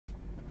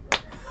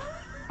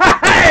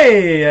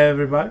Hey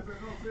everybody,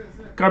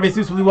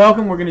 RPAs super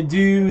welcome. We're going to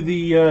do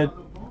the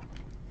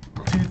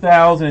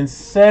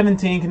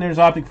 2017 Contenders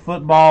Optic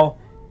football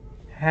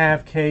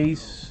half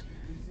case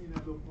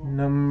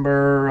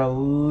number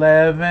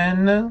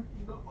 11.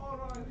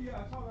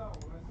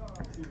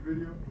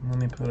 Let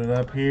me put it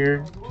up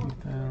here.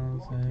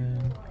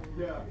 2000.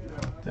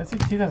 That's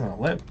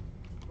 2011.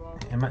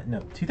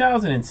 No,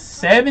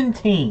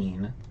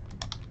 2017.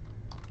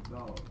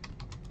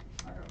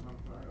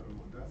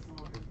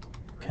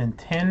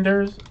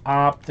 Contenders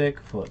Optic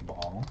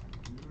football.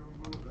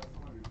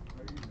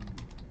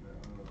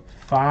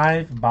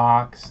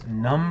 5-box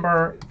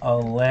number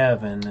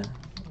 11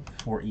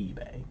 for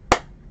eBay.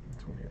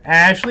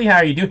 Ashley, how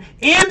are you doing?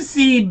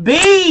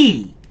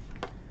 MCB!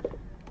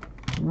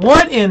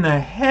 What in the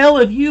hell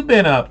have you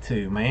been up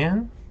to,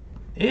 man?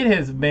 It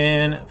has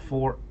been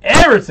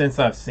forever since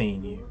I've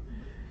seen you.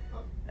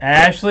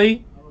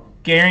 Ashley,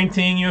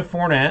 guaranteeing you a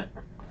Fournette.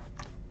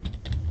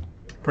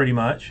 Pretty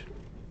much.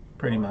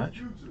 Pretty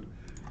much.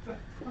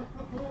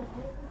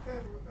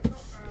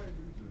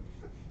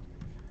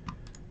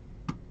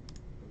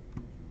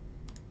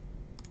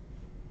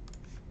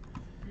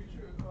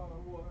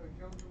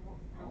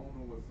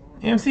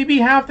 MCB,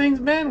 how have things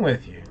been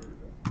with you?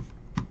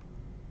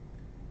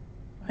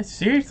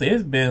 Seriously,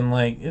 it's been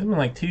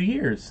like 2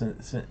 years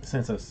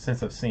since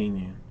I've seen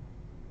you.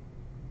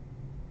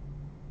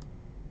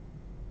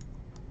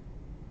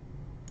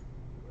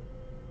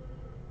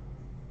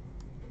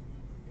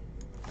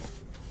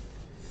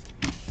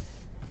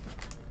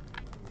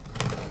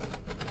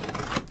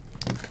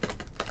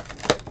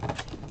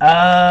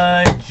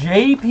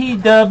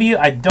 JPW,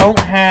 I don't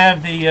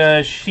have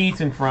the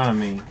sheets in front of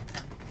me.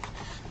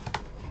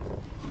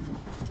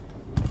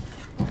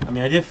 I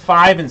mean, I did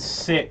 5 and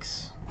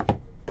 6.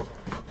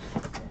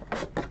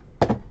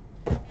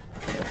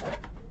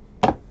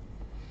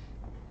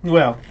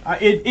 Well,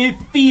 it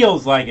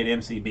feels like it,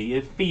 MCB.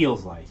 It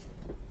feels like it.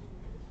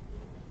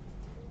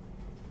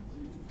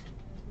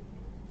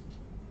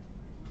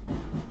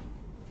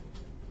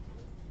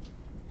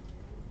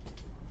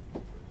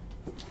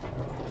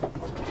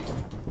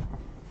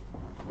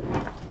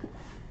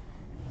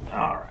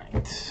 All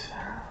right.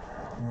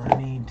 Let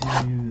me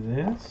do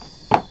this.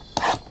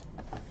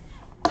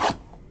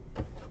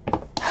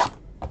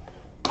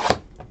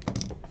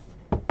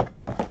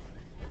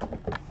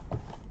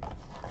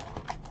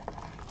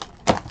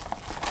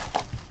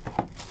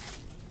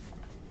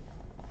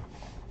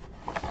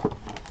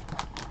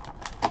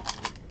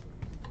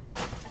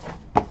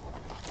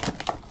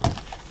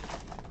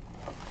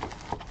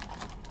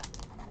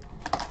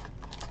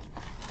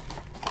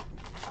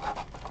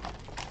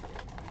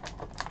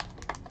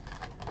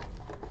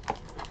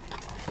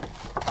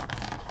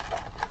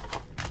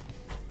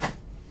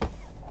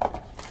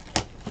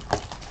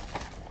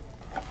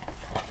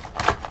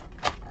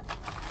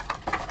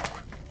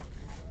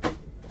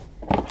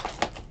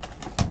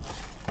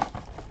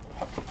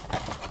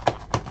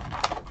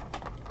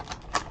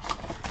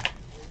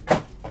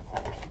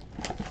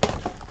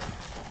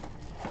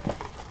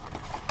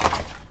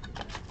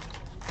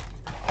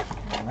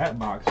 That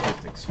box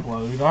just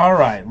exploded. All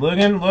right,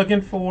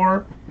 looking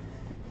for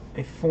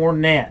a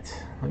Fournette.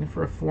 Looking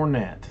for a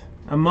Fournette,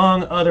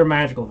 among other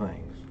magical things.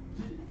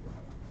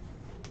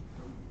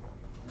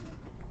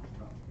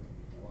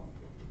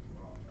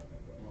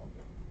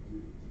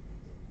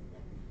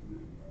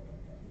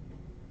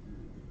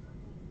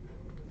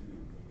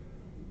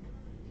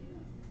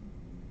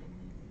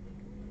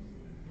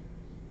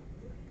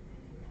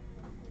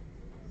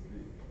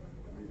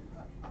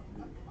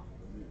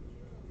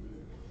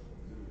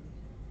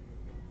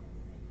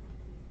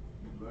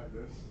 Like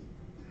this.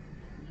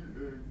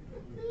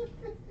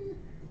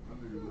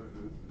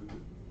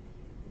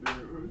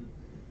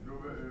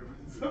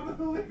 Some of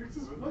the lyrics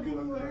is fucking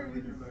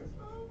hilarious.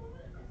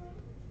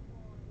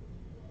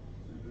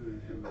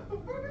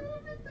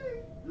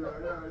 Yeah.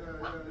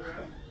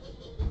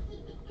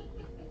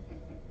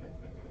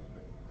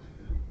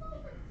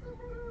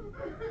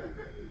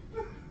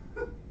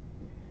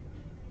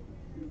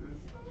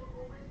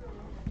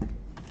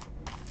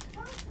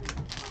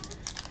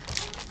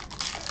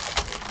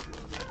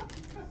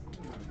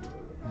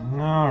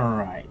 All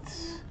right.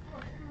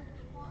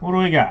 What do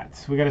we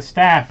got? We got a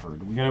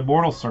Stafford. We got a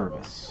Bortle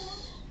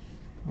Service.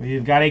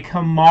 We've got a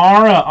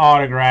Kamara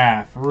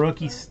autograph,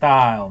 rookie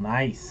style.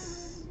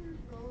 Nice.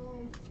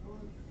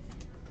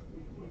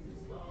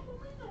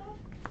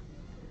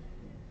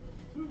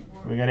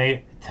 We got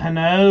a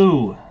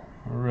Tano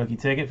rookie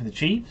ticket for the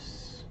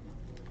Chiefs.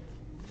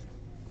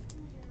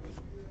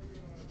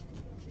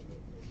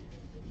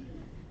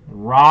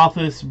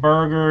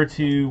 Roethlisberger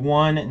to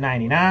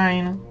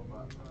 199.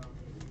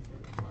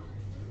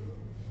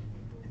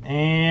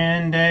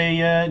 And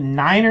a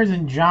Niners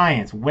and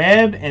Giants,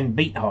 Webb and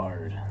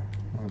Beathard.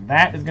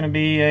 That is going to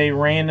be a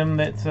random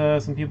that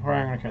some people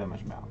probably aren't going to care that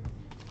much about.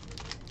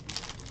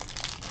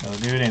 So I'll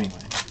do it anyway.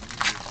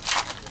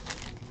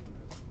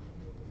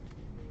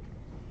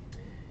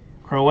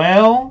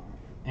 Crowell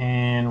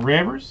and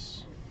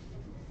Rivers.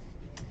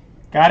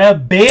 Got a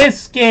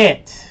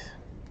biscuit.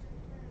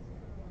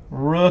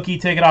 Rookie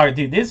ticket autograph.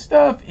 Dude, this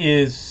stuff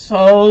is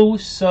so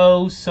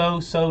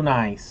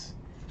nice.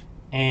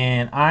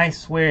 And I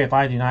swear if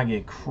I do not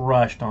get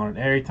crushed on it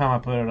every time I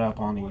put it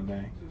up on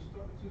eBay.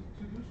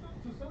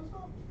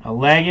 A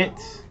Leggett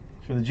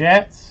for the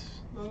Jets.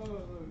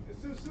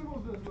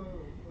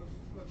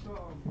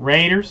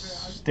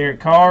 Raiders, Derek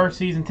Carr,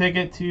 season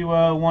ticket to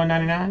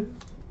 $199.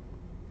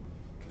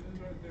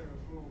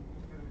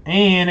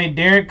 And a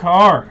Derek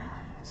Carr,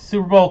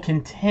 Super Bowl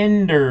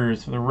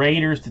Contenders for the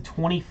Raiders to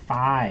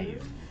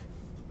 25.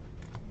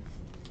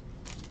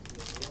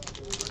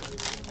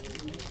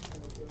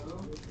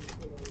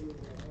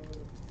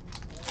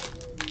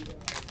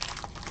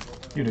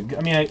 Dude,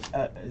 I mean,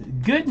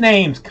 good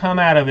names come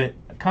out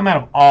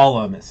of all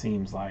of them. It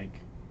seems like.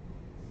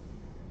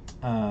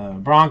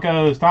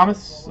 Broncos,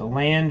 Thomas,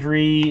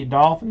 Landry,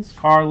 Dolphins,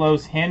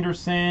 Carlos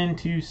Henderson,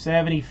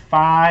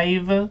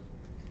 275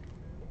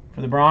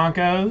 for the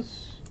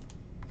Broncos.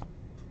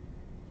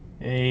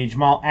 A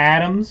Jamal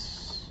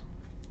Adams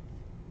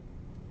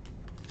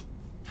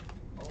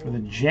for the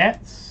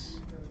Jets.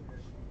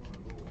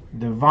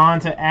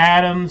 Devonta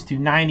Adams,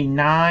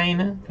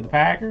 299 for the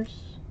Packers.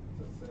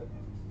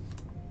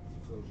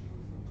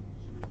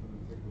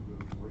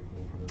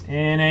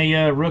 And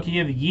a Rookie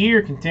of the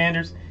Year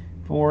Contenders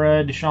for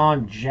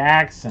Deshaun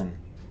Jackson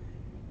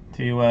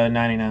to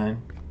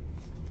 99.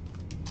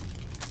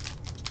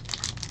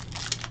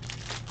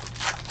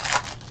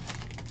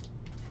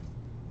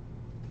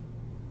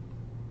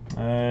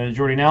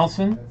 Jordy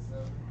Nelson,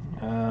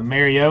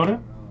 Mariota,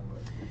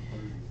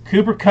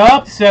 Cooper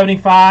Kupp to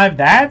 75.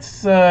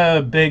 That's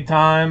big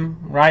time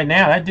right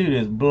now. That dude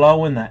is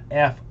blowing the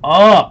F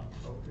up.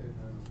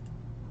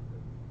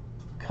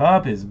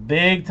 Kupp is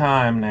big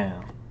time now.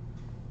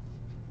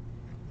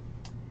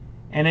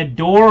 And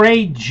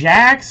Adoree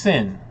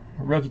Jackson,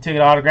 rookie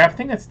ticket autograph. I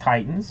think that's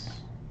Titans.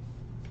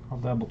 I'll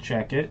double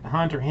check it.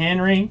 Hunter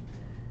Henry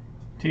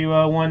to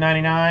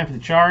 199 for the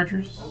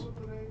Chargers.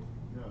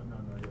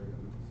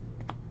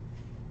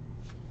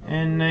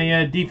 And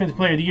a Defensive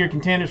Player of the Year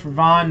Contenders for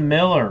Von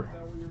Miller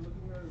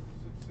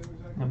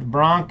of the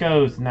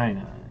Broncos,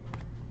 99.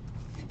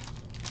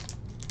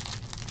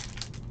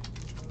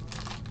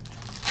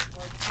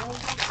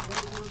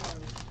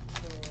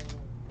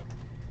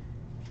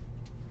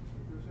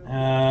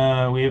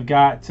 We have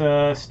got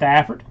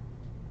Stafford.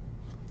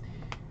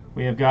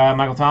 We have got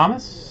Michael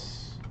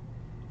Thomas.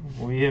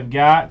 We have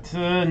got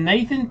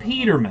Nathan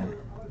Peterman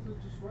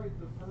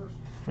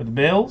for the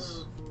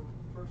Bills.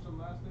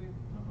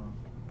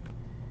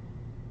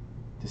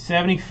 To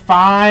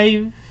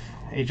 75,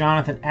 a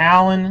Jonathan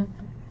Allen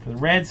for the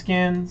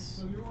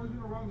Redskins.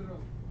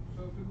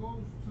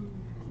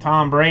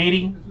 Tom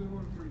Brady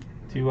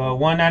to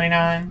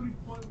 199.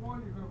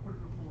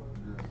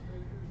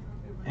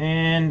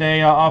 And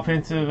a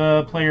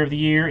Offensive Player of the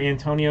Year,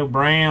 Antonio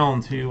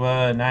Brown to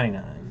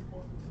 99.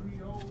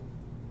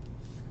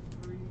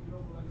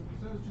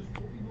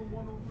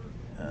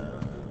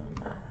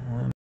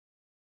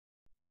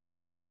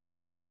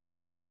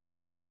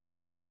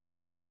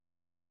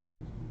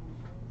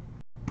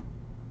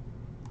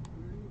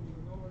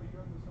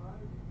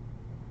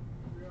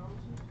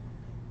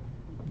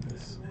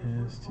 This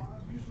is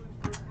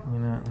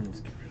let me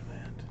just get rid of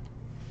that.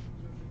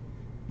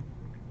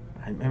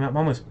 I'm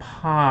almost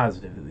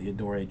positive that the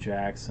Adoree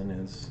Jackson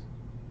is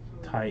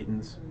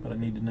Titans, but I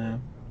need to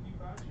know.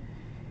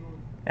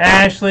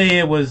 Actually,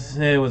 it was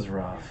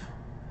rough.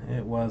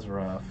 It was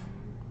rough.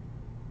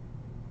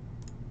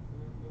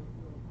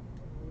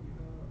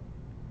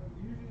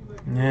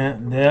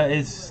 Yeah,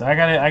 it's I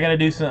gotta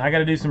do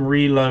some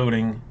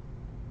reloading.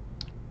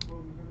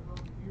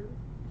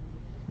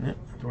 Yep,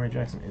 Adoree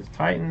Jackson is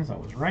Titans. I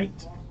was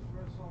right.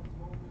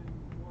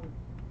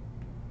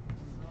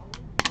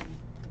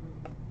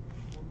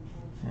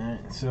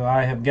 Alright, so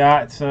I have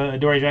got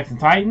Adoree Jackson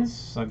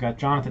Titans. I've got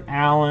Jonathan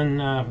Allen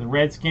for the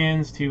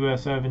Redskins to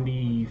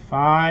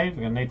 75.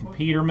 I got Nathan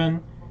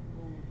Peterman.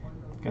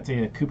 Got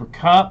a Cooper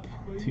Kupp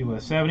to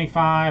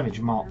 75. A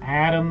Jamal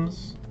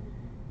Adams.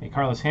 A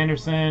Carlos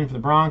Henderson for the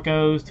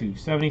Broncos to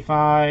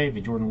 75.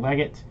 A Jordan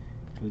Leggett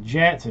for the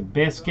Jets. A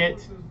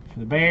Biscuit for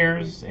the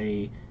Bears.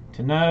 A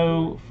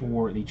Tano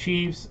for the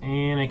Chiefs.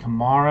 And a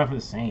Kamara for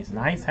the Saints.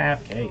 Nice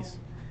half case.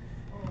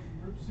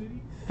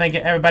 Thank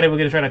you, everybody. We'll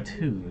get a try to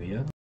 2, yeah?